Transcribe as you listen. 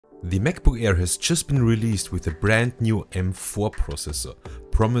The MacBook Air has just been released with a brand new M4 processor,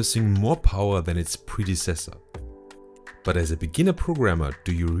 promising more power than its predecessor. But as a beginner programmer,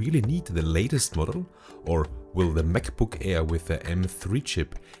 do you really need the latest model? Or will the MacBook Air with the M3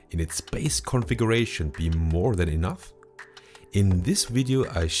 chip in its base configuration be more than enough? In this video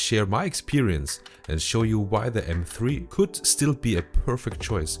I share my experience and show you why the M3 could still be a perfect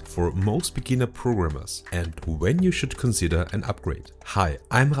choice for most beginner programmers and when you should consider an upgrade. Hi,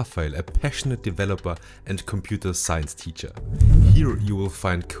 I'm Raphael, a passionate developer and computer science teacher. Here you will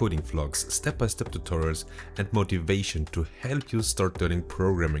find coding vlogs, step-by-step tutorials and motivation to help you start learning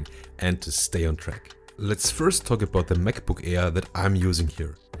programming and to stay on track. Let's first talk about the MacBook Air that I'm using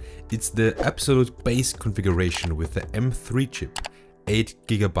here. It's the absolute base configuration with the M3 chip,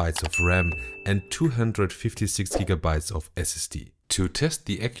 8GB of RAM and 256GB of SSD. To test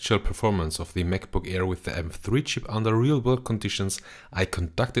the actual performance of the MacBook Air with the M3 chip under real-world conditions, I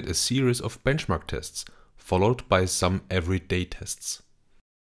conducted a series of benchmark tests, followed by some everyday tests.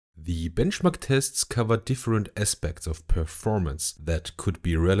 The benchmark tests cover different aspects of performance that could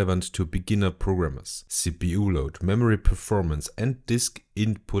be relevant to beginner programmers: CPU load, memory performance, and disk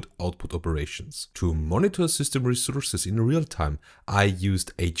input-output operations. To monitor system resources in real time, I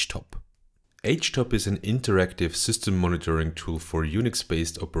used htop. htop is an interactive system monitoring tool for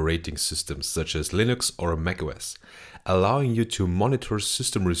Unix-based operating systems such as Linux or macOS, allowing you to monitor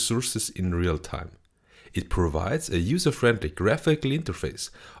system resources in real time. It provides a user-friendly graphical interface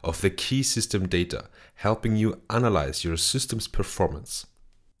of the key system data, helping you analyze your system's performance.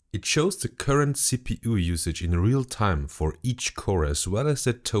 It shows the current CPU usage in real time for each core as well as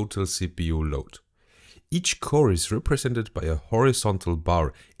the total CPU load. Each core is represented by a horizontal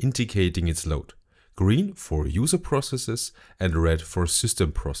bar indicating its load, green for user processes and red for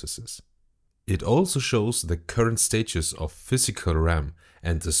system processes. It also shows the current status of physical RAM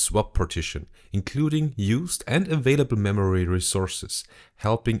and the swap partition, including used and available memory resources,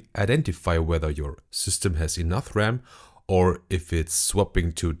 helping identify whether your system has enough RAM or if it's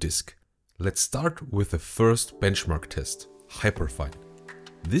swapping to disk. Let's start with the first benchmark test, hyperfine.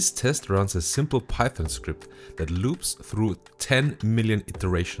 This test runs a simple Python script that loops through 10 million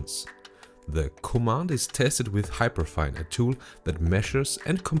iterations. The command is tested with hyperfine, a tool that measures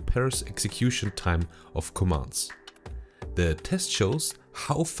and compares execution time of commands. The test shows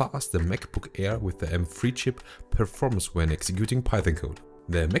how fast the MacBook Air with the M3 chip performs when executing Python code.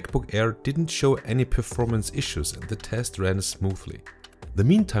 The MacBook Air didn't show any performance issues and the test ran smoothly. The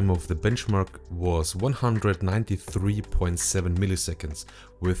mean time of the benchmark was 193.7 milliseconds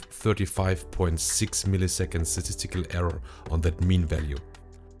with 35.6 milliseconds statistical error on that mean value.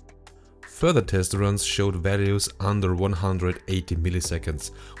 Further test runs showed values under 180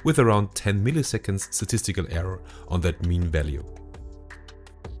 milliseconds with around 10 milliseconds statistical error on that mean value.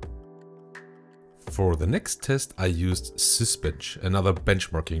 For the next test I used sysbench, another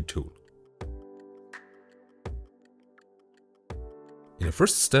benchmarking tool. In the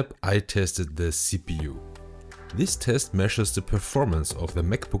first step I tested the CPU. This test measures the performance of the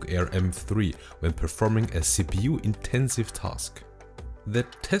MacBook Air M3 when performing a CPU-intensive task. The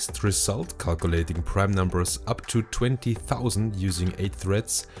test result, calculating prime numbers up to 20,000 using 8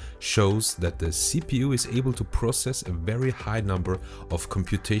 threads, shows that the CPU is able to process a very high number of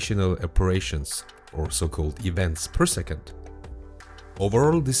computational operations, or so-called events, per second.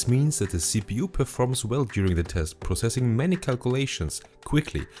 Overall, this means that the CPU performs well during the test, processing many calculations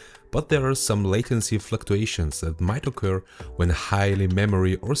quickly, but there are some latency fluctuations that might occur when highly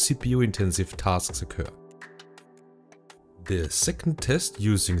memory or CPU-intensive tasks occur. The second test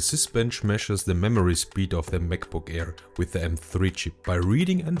using sysbench measures the memory speed of the MacBook Air with the M3 chip by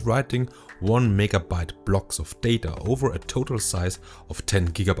reading and writing 1 MB blocks of data over a total size of 10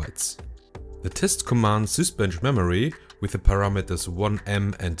 GB. The test command sysbench memory with the parameters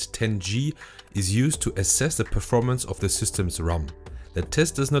 1M and 10G is used to assess the performance of the system's RAM. The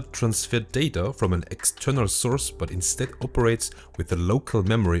test does not transfer data from an external source but instead operates with the local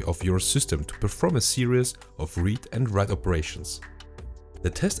memory of your system to perform a series of read and write operations. The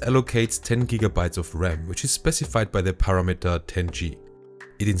test allocates 10 GB of RAM, which is specified by the parameter 10G.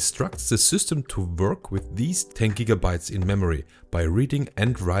 It instructs the system to work with these 10 GB in memory by reading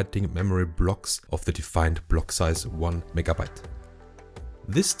and writing memory blocks of the defined block size 1 MB.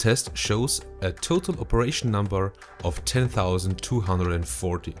 This test shows a total operation number of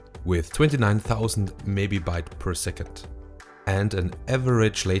 10,240 with 29,000 MB per second and an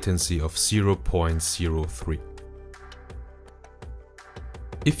average latency of 0.03.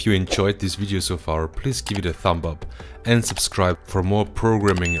 If you enjoyed this video so far, please give it a thumb up and subscribe for more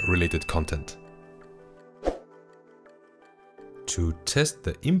programming related content. To test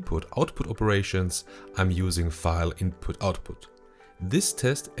the input-output operations, I'm using file input-output. This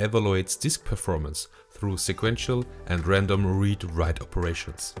test evaluates disk performance through sequential and random read-write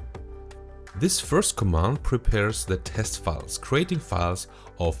operations. This first command prepares the test files, creating files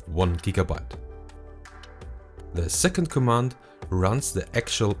of 1 GB. The second command runs the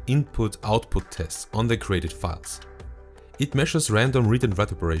actual input-output tests on the created files. It measures random read and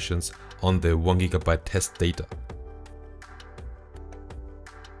write operations on the 1 GB test data.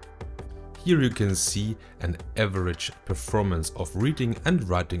 Here you can see an average performance of reading and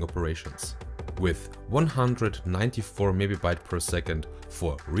writing operations, with 194 MB per second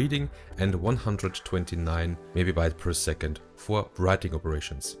for reading and 129 MB per second for writing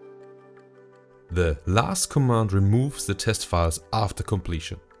operations. The last command removes the test files after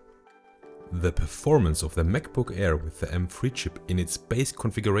completion. The performance of the MacBook Air with the M3 chip in its base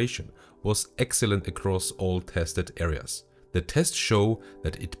configuration was excellent across all tested areas. The tests show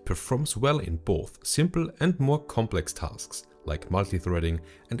that it performs well in both simple and more complex tasks, like multi-threading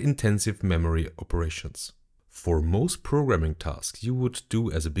and intensive memory operations. For most programming tasks you would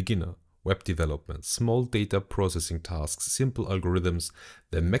do as a beginner, web development, small data processing tasks, simple algorithms,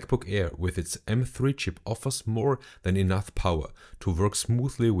 the MacBook Air with its M3 chip offers more than enough power to work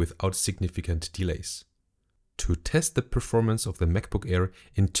smoothly without significant delays. To test the performance of the MacBook Air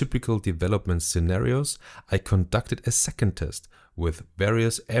in typical development scenarios, I conducted a second test with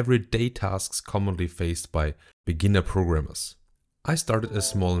various everyday tasks commonly faced by beginner programmers. I started a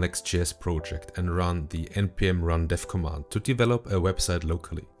small Next.js project and ran the npm run dev command to develop a website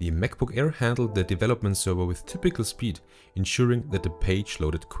locally. The MacBook Air handled the development server with typical speed, ensuring that the page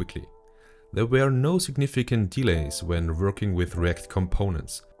loaded quickly. There were no significant delays when working with React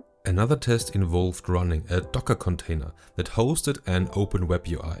components. Another test involved running a Docker container that hosted an open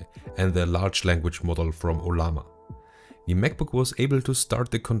WebUI and the large language model from Ollama. The MacBook was able to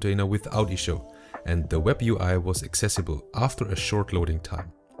start the container without issue, and the WebUI was accessible after a short loading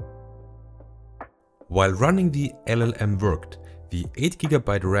time. While running the LLM worked, the 8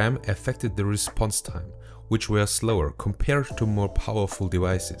 GB RAM affected the response time, which were slower compared to more powerful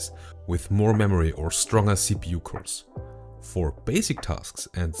devices with more memory or stronger CPU cores. For basic tasks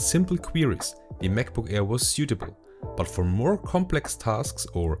and simple queries, the MacBook Air was suitable, but for more complex tasks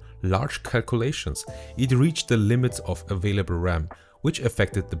or large calculations, it reached the limits of available RAM, which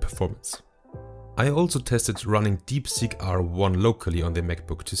affected the performance. I also tested running Deepseek R1 locally on the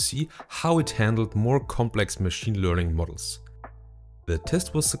MacBook to see how it handled more complex machine learning models. The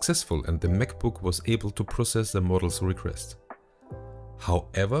test was successful and the MacBook was able to process the model's request.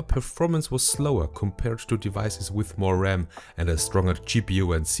 However, performance was slower compared to devices with more RAM and a stronger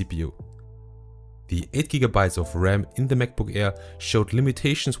GPU and CPU. The 8 GB of RAM in the MacBook Air showed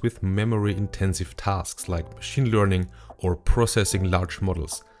limitations with memory-intensive tasks like machine learning or processing large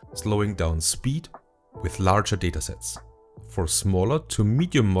models, slowing down speed with larger datasets. For smaller to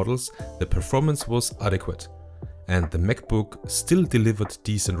medium models, the performance was adequate, and the MacBook still delivered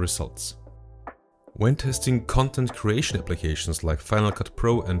decent results. When testing content creation applications like Final Cut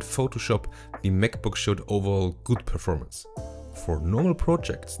Pro and Photoshop, the MacBook showed overall good performance. For normal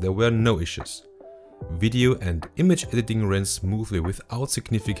projects, there were no issues. Video and image editing ran smoothly without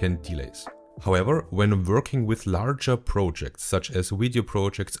significant delays. However, when working with larger projects such as video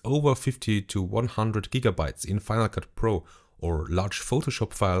projects over 50 to 100 GB in Final Cut Pro or large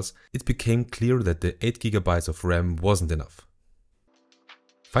Photoshop files, it became clear that the 8 GB of RAM wasn't enough.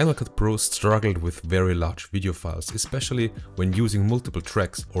 Final Cut Pro struggled with very large video files, especially when using multiple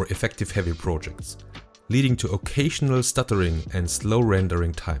tracks or effective-heavy projects, leading to occasional stuttering and slow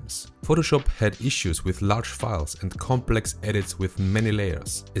rendering times. Photoshop had issues with large files and complex edits with many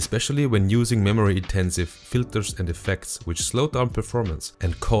layers, especially when using memory-intensive filters and effects, which slowed down performance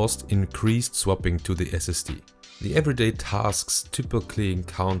and caused increased swapping to the SSD. The everyday tasks typically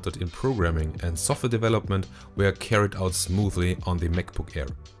encountered in programming and software development were carried out smoothly on the MacBook Air.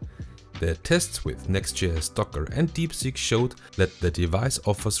 The tests with Next.js, Docker and Deepseek showed that the device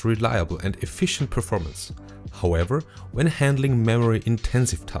offers reliable and efficient performance. However, when handling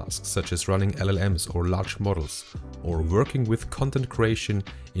memory-intensive tasks such as running LLMs or large models, or working with content creation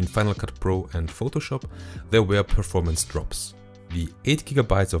in Final Cut Pro and Photoshop, there were performance drops. The 8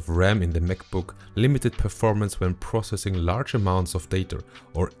 GB of RAM in the MacBook limited performance when processing large amounts of data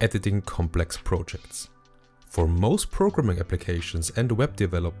or editing complex projects. For most programming applications and web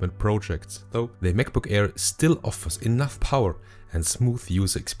development projects, though, the MacBook Air still offers enough power and smooth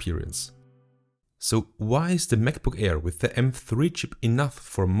user experience. So why is the MacBook Air with the M3 chip enough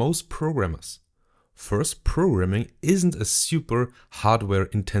for most programmers? First, programming isn't a super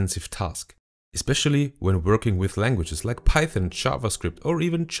hardware-intensive task. especially when working with languages like Python, JavaScript, or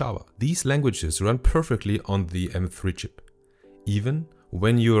even Java. These languages run perfectly on the M3 chip. Even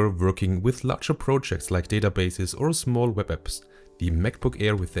when you're working with larger projects like databases or small web apps, the MacBook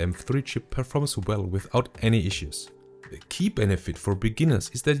Air with the M3 chip performs well without any issues. The key benefit for beginners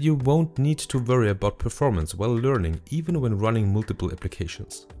is that you won't need to worry about performance while learning, even when running multiple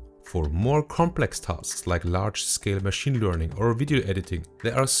applications. For more complex tasks like large-scale machine learning or video editing,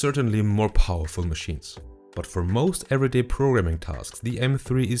 there are certainly more powerful machines. But for most everyday programming tasks, the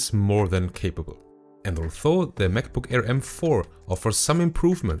M3 is more than capable. And although the MacBook Air M4 offers some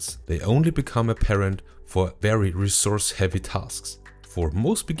improvements, they only become apparent for very resource-heavy tasks. For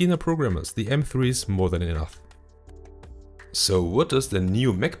most beginner programmers, the M3 is more than enough. So what does the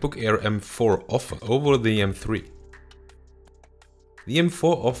new MacBook Air M4 offer over the M3? The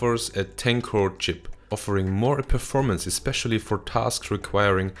M4 offers a 10-core chip, offering more performance especially for tasks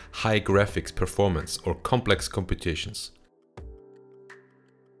requiring high graphics performance or complex computations.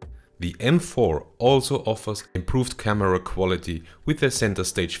 The M4 also offers improved camera quality with the center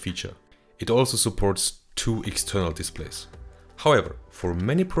stage feature. It also supports 2 external displays. However, for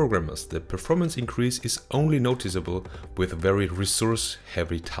many programmers, the performance increase is only noticeable with very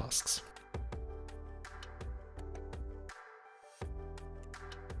resource-heavy tasks.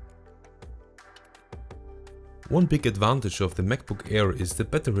 One big advantage of the MacBook Air is the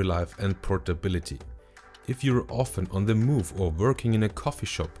battery life and portability. If you're often on the move or working in a coffee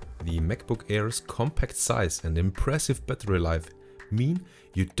shop, the MacBook Air's compact size and impressive battery life mean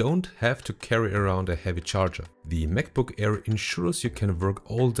you don't have to carry around a heavy charger. The MacBook Air ensures you can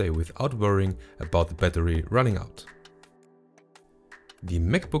work all day without worrying about the battery running out. The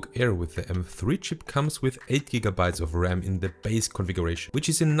MacBook Air with the M3 chip comes with 8 GB of RAM in the base configuration, which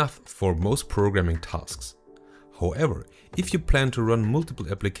is enough for most programming tasks. However, if you plan to run multiple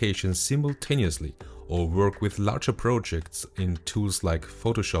applications simultaneously or work with larger projects in tools like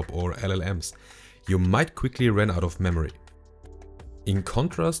Photoshop or LLMs, you might quickly run out of memory. In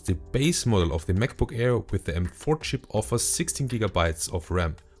contrast, the base model of the MacBook Air with the M4 chip offers 16 GB of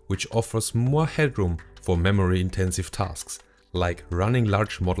RAM, which offers more headroom for memory-intensive tasks, like running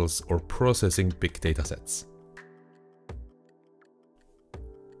large models or processing big datasets.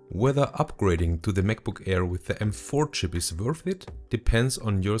 Whether upgrading to the MacBook Air with the M4 chip is worth it depends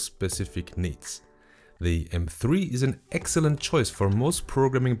on your specific needs. The M3 is an excellent choice for most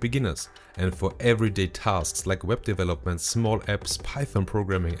programming beginners and for everyday tasks like web development, small apps, Python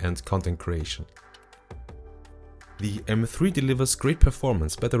programming and content creation. The M3 delivers great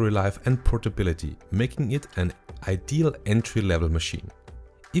performance, battery life and portability, making it an ideal entry-level machine.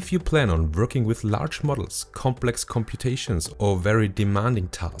 If you plan on working with large models, complex computations or very demanding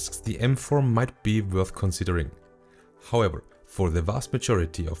tasks, the M4 might be worth considering. However, for the vast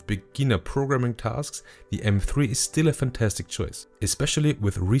majority of beginner programming tasks, the M3 is still a fantastic choice. Especially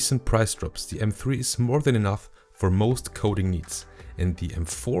with recent price drops, the M3 is more than enough for most coding needs, and the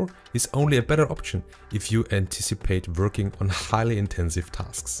M4 is only a better option if you anticipate working on highly intensive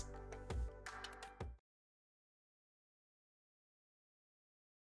tasks.